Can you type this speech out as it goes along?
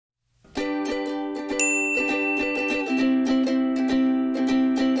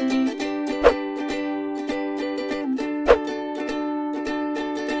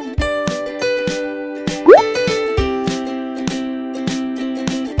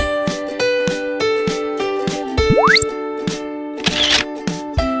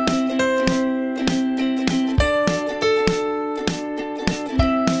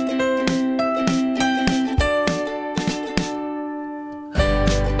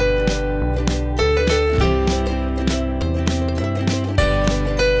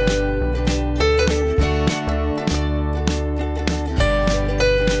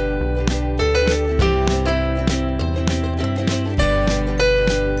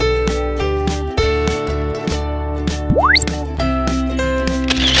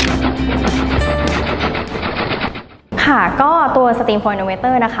ตัว STEAM for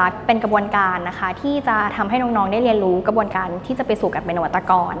Innovator นะคะเป็นกระบวนการนะคะที่จะทำให้น้องๆได้เรียนรู้กระบวนการที่จะไปสู่การเป็นนวัต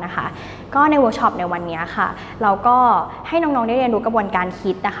กรนะคะก็ในเวิร์กช็อปในวันนี้ค่ะเราก็ให้น้องๆได้เรียนรู้กระบวนการ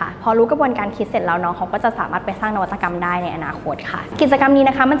คิดนะคะพอรู้กระบวนการคิดเสร็จแล้วน้องเขาก็จะสามารถไปสร้างนวัตกรรมได้ในอนาคตค่ะกิจกรรมนี้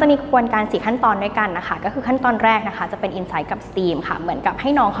นะคะมันจะมีกระบวนการ4ขั้นตอนด้วยกันนะคะก็คือขั้นตอนแรกนะคะจะเป็น Insight กับ STEAM ค่ะเหมือนกับให้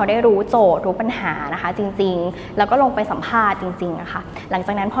น้องเขาได้รู้โจทย์รู้ปัญหานะคะจริงๆแล้วก็ลงไปสัมภาษณ์จริงๆนะคะหลังจ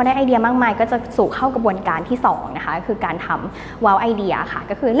ากนั้นพอได้ไอเดียมากมายก็จะสู่เข้ากระบวนการที่2นะคะคือการทำว้าวไอเดียค่ะ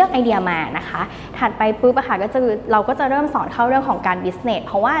ก็คือเลือกไอเดียมานะคะถัดไปปุ๊บค่ะเราก็จะเริ่มสอนเข้าเรื่องของการ business เ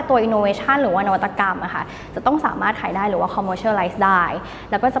พราะว่าตัว innovation หรือว่านวัตกรรมอะค่ะจะต้องสามารถขายได้หรือว่า commercialize ได้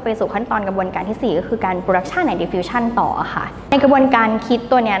แล้วก็จะไปสู่ขั้นตอนกระบวนการที่4ก็คือการ production and diffusion ต่อค่ะในกระบวนการคิด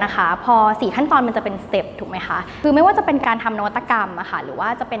ตัวเนี้ยนะคะพอ4ขั้นตอนมันจะเป็น step ถูกไหมคะคือไม่ว่าจะเป็นการทำนวัตกรรมอะค่ะหรือว่า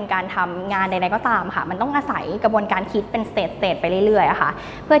จะเป็นการทำงานใดๆก็ตามค่ะมันต้องอาศัยกระบวนการคิดเป็น stage ไปเรื่อยๆอะค่ะ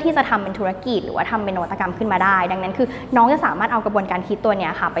เพื่อที่จะทำเป็นธุรกิจหรือว่าทำเป็นนวัตกรรมขึ้นมาได้ดังนั้นคือน้องจะสามารถเอากระบวนการคิดตัวเนี้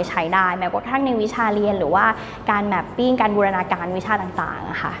ยค่ะไปใช้ได้แม้กระทั่งในวิชาเรียนหรือว่าการแมปปิ้งการบูรณาการวิชาต่าง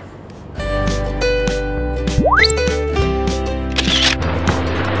ๆอะค่ะ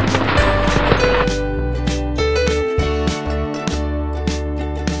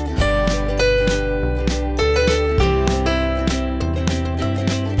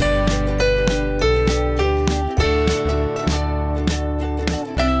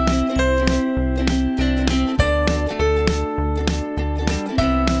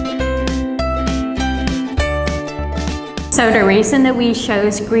So the reason that we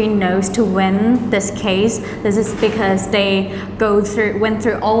chose Green Nose to win this case, this is because they went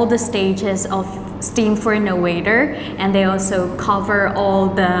through all the stages of STEAM for Innovator, and they also cover all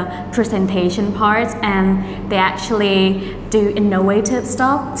the presentation parts, and they actually do innovative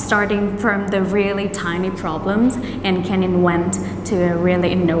stuff, starting from the really tiny problems, and can invent to a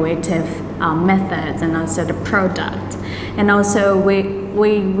really innovative methods and also the product. And also we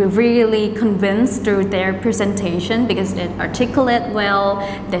were really convinced through their presentation because they articulate well,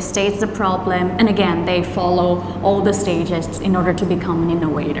 they state the problem, and again, they follow all the stages in order to become an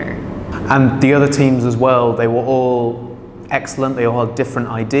innovator. And the other teams as well, they were all excellent, they all had different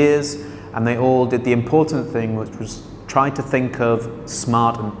ideas, and they all did the important thing, which was try to think of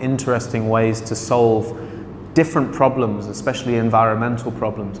smart and interesting ways to solve different problems, especially environmental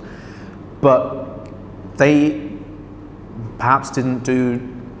problems. But they perhaps didn't do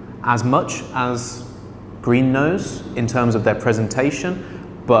as much as Green Nose in terms of their presentation,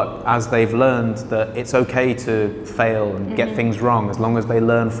 but as they've learned that it's okay to fail and get things wrong as long as they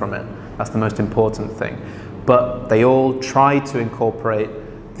learn from it. That's the most important thing. But they all tried to incorporate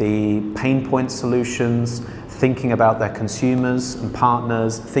the pain point solutions, thinking about their consumers and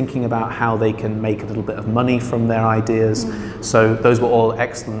partners, thinking about how they can make a little bit of money from their ideas. So those were all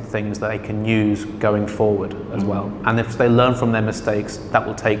excellent things that they can use going forward as well. And if they learn from their mistakes, that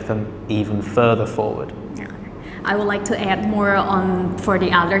will take them even further forward. I would like to add more on for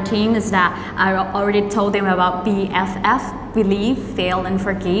the other team is that I already told them about BFF, believe, fail and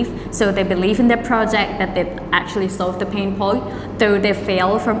forgive. So they believe in their project that they actually solved the pain point, though they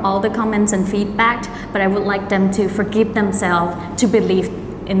fail from all the comments and feedback, but I would like them to forgive themselves, to believe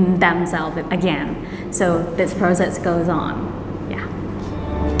in themselves again. So this process goes on. Yeah.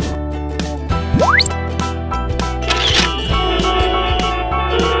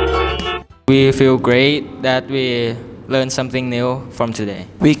 We feel great that we learned something new from today.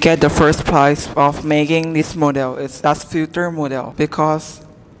 We get the first prize of making this model. It's dust filter model because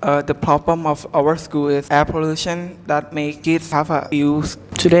the problem of our school is air pollution that make kids have a use.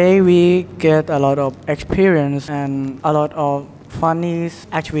 Today we get a lot of experience and a lot of funny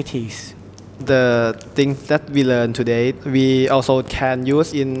activities. The things that we learn today, we also can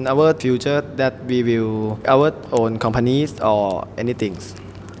use in our future that we will our own companies or anything.